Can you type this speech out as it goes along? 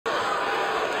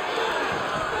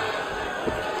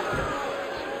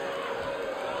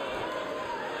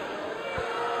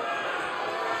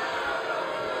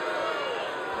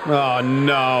Oh,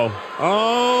 no.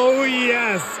 Oh,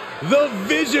 yes. The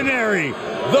visionary,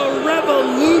 the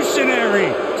revolutionary,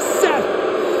 Seth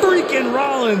freaking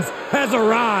Rollins has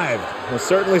arrived. Well,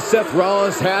 certainly Seth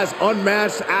Rollins has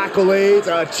unmatched accolades,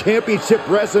 a championship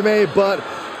resume, but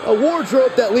a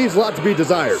wardrobe that leaves a lot to be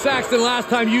desired. Saxton, last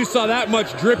time you saw that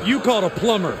much drip, you called a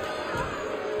plumber.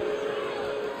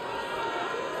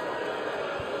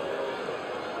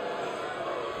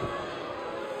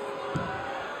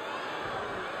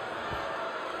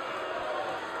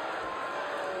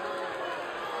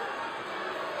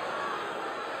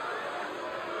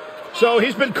 So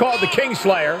he's been called the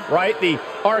Kingslayer, right? The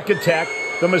Architect,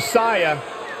 the Messiah.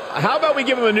 How about we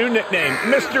give him a new nickname,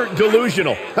 Mr.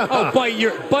 Delusional? Oh,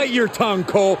 bite your tongue,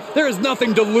 Cole. There is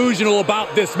nothing delusional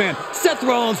about this man. Seth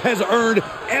Rollins has earned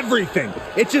everything.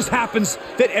 It just happens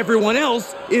that everyone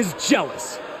else is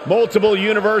jealous. Multiple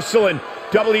Universal and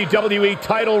WWE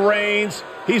title reigns.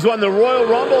 He's won the Royal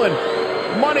Rumble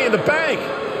and Money in the Bank.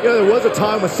 You know, there was a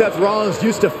time when Seth Rollins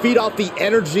used to feed off the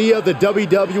energy of the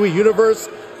WWE Universe.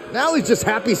 Now he's just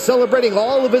happy celebrating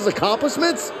all of his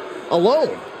accomplishments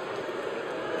alone.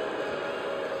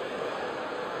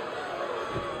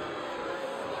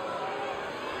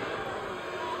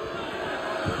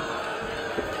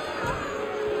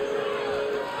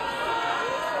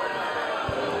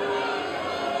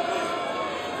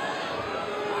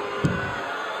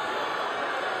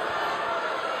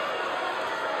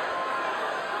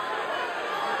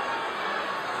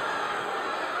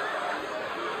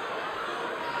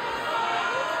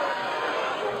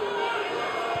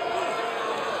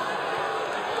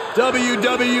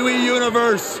 WWE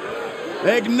Universe,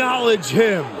 acknowledge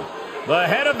him. The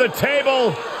head of the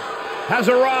table has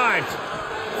arrived,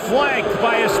 flanked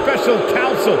by his special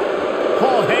counsel,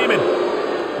 Paul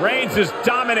Heyman. Reigns has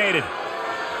dominated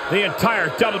the entire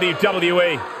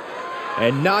WWE.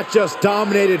 And not just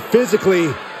dominated physically,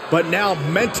 but now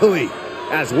mentally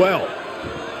as well.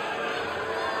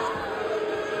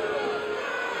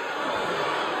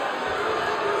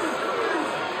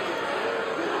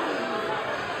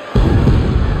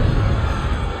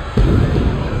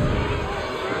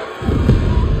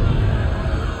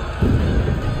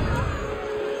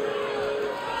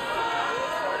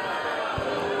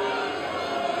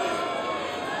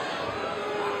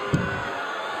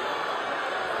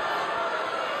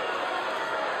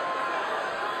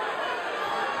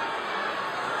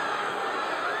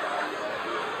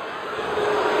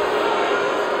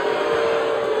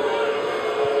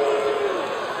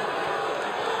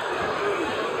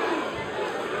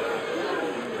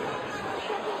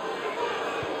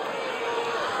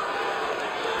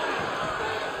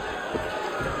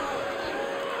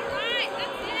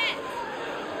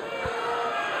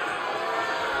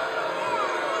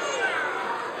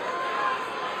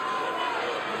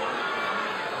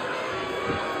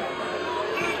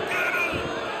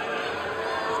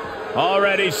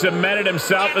 Already cemented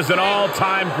himself as an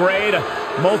all-time great, a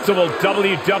multiple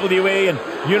WWE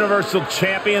and Universal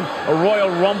Champion, a Royal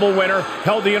Rumble winner,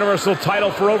 held the Universal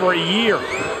title for over a year.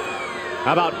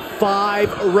 About 5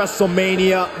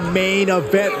 WrestleMania main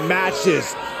event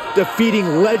matches,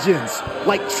 defeating legends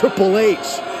like Triple H,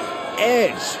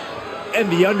 Edge,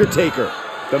 and The Undertaker.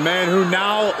 The man who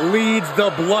now leads the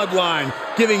bloodline,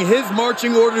 giving his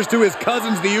marching orders to his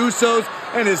cousins, the Usos,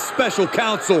 and his special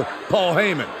counsel, Paul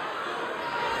Heyman.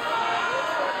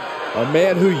 A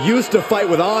man who used to fight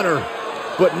with honor,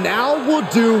 but now will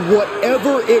do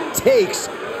whatever it takes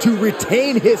to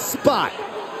retain his spot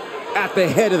at the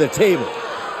head of the table.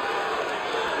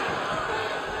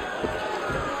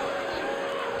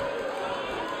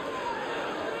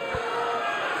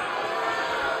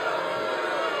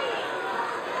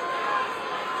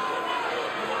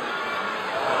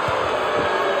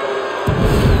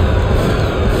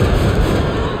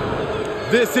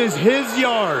 This is his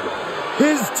yard,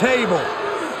 his table,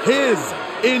 his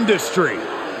industry.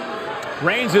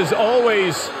 Reigns has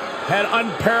always had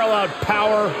unparalleled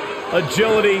power,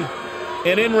 agility,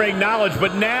 and in-ring knowledge,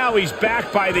 but now he's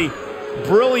backed by the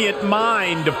brilliant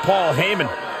mind of Paul Heyman.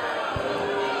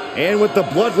 And with the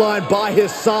bloodline by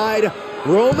his side,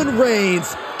 Roman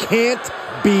Reigns can't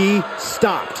be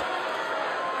stopped.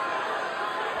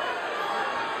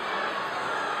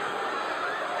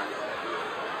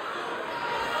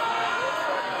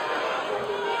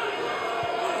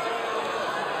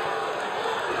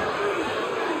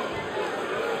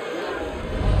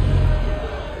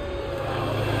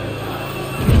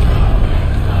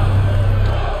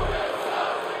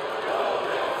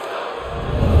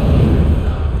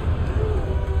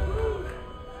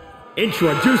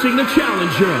 Introducing the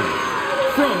challenger,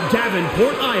 from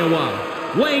Davenport, Iowa,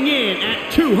 weighing in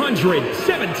at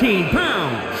 217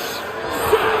 pounds,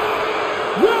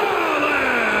 Seth Rollins.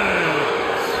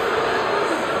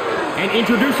 And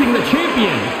introducing the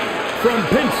champion from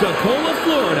Pensacola,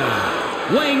 Florida,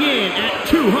 weighing in at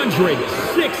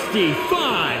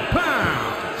 265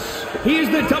 pounds. He is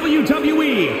the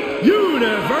WWE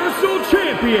Universal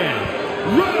Champion,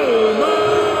 Roman.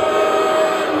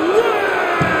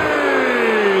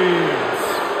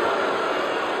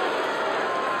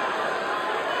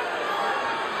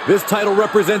 This title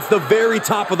represents the very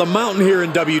top of the mountain here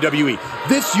in WWE.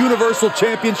 This Universal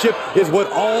Championship is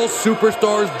what all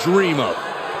superstars dream of.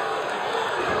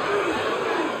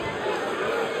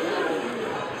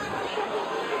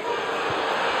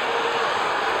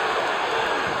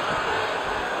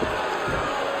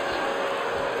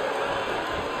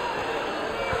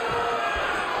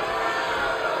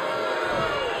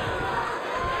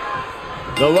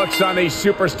 The looks on these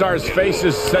superstars'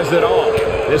 faces says it all.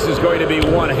 This is going to be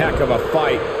one heck of a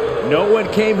fight. No one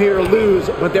came here to lose,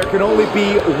 but there can only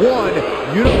be one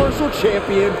Universal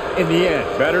Champion in the end.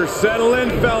 Better settle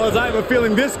in, fellas. I have a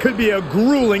feeling this could be a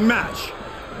grueling match.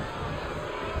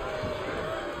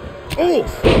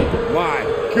 Oof! My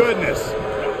goodness.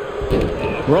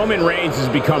 Roman Reigns has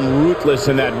become ruthless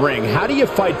in that ring. How do you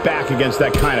fight back against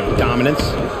that kind of dominance?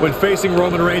 When facing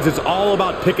Roman Reigns, it's all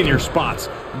about picking your spots.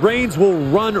 Reigns will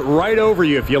run right over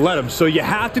you if you let him, so you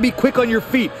have to be quick on your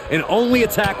feet and only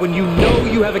attack when you know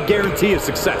you have a guarantee of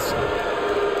success.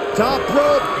 Top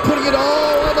rope, putting it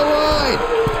all on the line.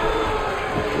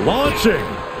 Launching.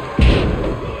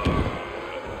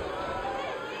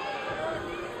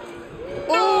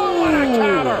 Oh, what a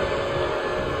counter!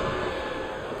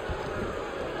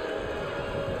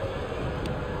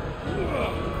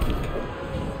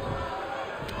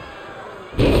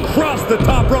 Across the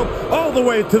top rope, all the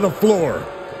way to the floor.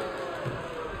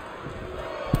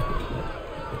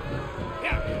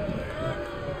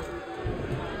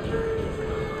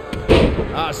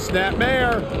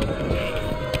 Snapmare.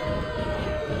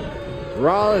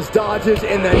 Rollins dodges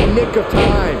in the nick of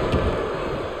time.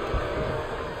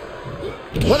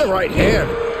 What a right hand.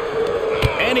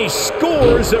 And he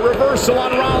scores a reversal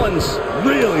on Rollins.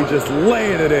 Really just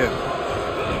laying it in.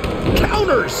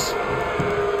 Counters.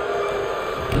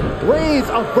 Reigns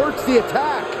averts the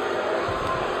attack.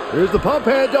 Here's the pump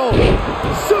handle.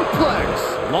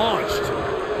 Suplex. Launched.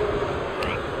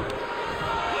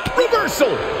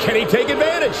 Reversal. Can he take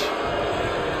advantage?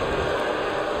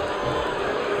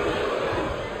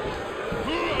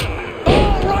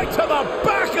 Oh, right to the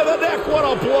back of the neck. What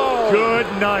a blow. Good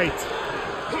night.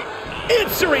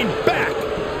 Answering back.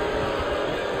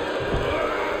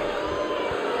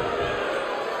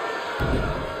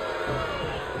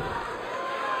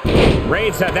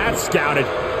 Reigns had that scouted.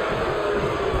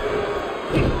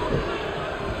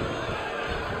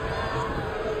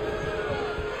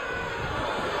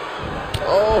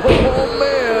 Oh,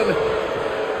 man.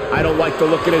 I don't like the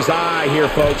look in his eye here,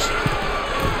 folks.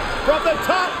 From the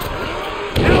top.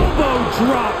 Elbow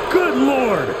drop. Good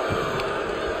Lord.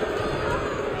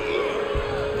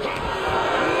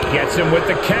 Gets him with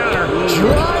the counter.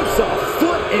 Drives a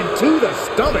foot into the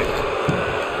stomach.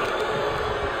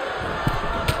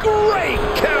 Great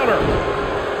counter.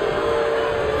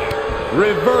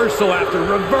 Reversal after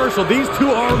reversal. These two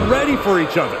are ready for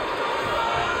each other.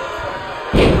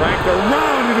 Cranked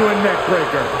around into a neck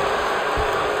breaker.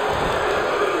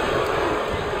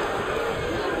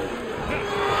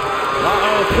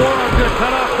 Uh-oh, forearm gonna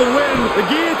cut off the win. The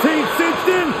guillotine cinched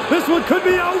in. This one could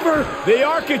be over. The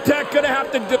architect gonna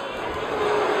have to do.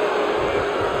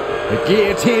 The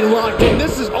guillotine locked in.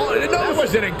 This is all. That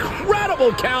was an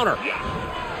incredible counter.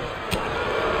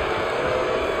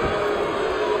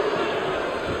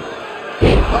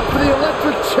 Up for the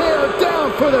electric chair,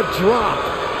 down for the drop.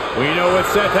 We know what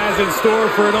Seth has in store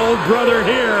for an old brother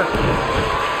here.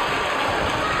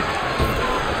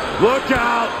 Look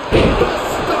out.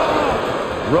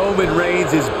 Roman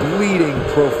Reigns is bleeding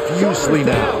profusely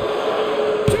now.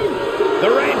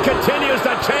 The reign continues.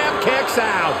 The champ kicks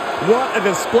out. What a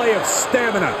display of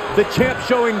stamina. The champ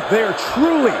showing they are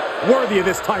truly worthy of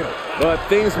this title. But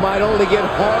things might only get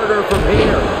harder from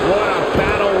here. What a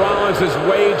battle Rollins has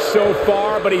waged so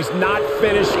far, but he's not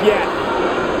finished yet.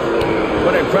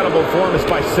 What an incredible performance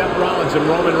by Seth Rollins and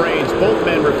Roman Reigns. Both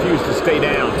men refuse to stay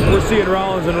down. We're seeing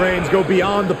Rollins and Reigns go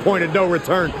beyond the point of no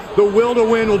return. The will to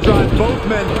win will drive both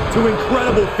men to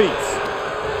incredible feats.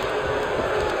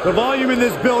 The volume in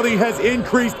this building has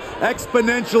increased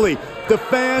exponentially. The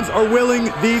fans are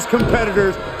willing these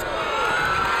competitors.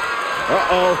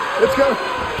 Uh-oh. It's going.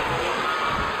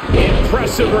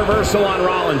 Impressive reversal on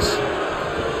Rollins.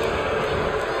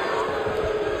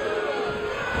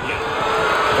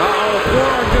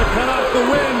 the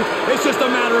win. It's just a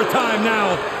matter of time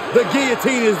now. The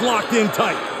guillotine is locked in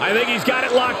tight. I think he's got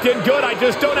it locked in good. I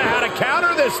just don't know how to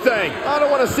counter this thing. I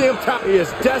don't want to see him tap. He is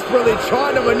desperately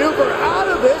trying to maneuver out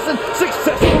of this and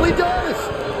successfully does.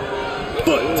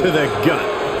 Foot to the gut.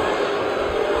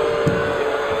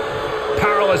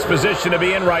 Powerless position to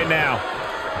be in right now.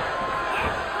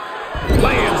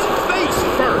 Lands face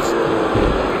first.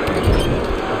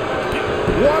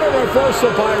 What a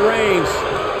reversal by Reigns.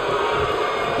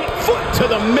 Foot to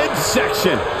the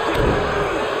midsection.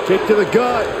 Kick to the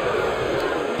gut.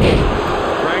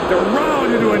 Cranked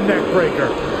around into a neck breaker.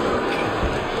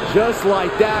 Just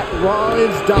like that,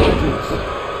 Rollins dodges.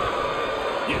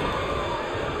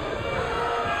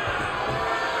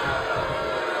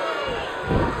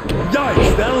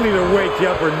 Yikes, that'll either wake you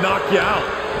up or knock you out.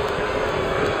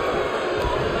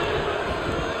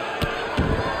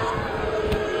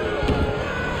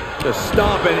 Just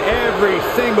stomping every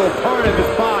single part of his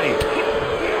body.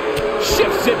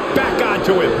 Shifts it back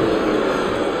onto him.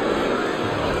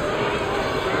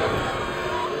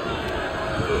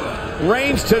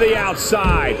 Reigns to the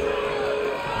outside.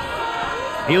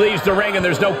 He leaves the ring and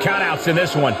there's no countouts in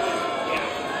this one.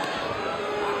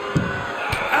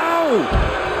 Ow!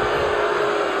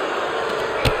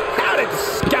 Had it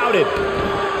scouted.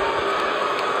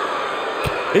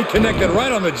 He connected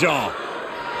right on the jaw.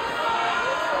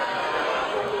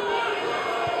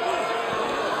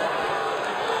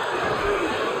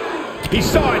 He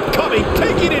saw it coming,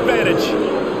 taking advantage.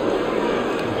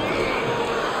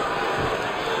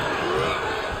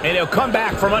 And he'll come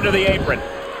back from under the apron.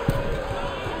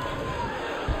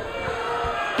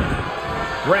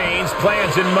 Reigns,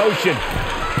 plans in motion.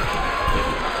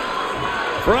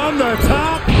 From the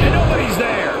top. And nobody's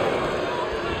there.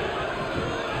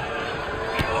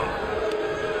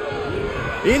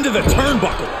 Into the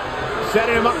turnbuckle.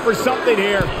 Setting him up for something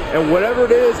here. And whatever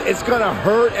it is, it's going to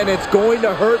hurt, and it's going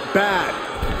to hurt bad.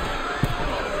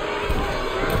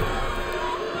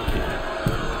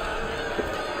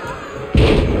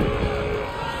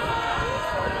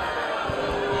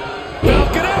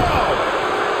 Falcon Arrow.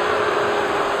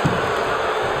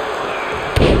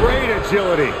 Great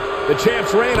agility. The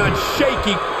champ's reign on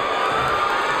shaky.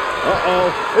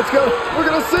 We're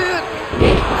going to see it.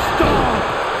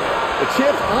 Stop. The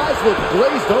champ's eyes look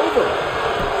glazed over.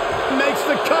 Makes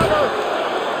the cover.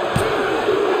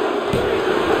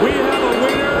 We have a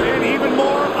winner and even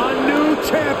more, a new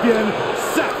champion,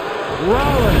 Seth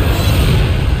Rollins.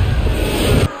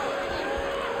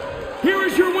 Here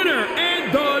is your winner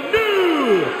and the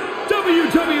new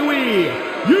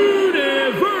WWE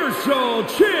Universal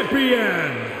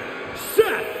Champion,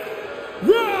 Seth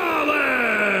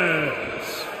Rollins.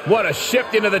 What a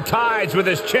shift into the tides with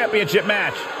this championship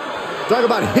match. Talk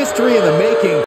about history in the making.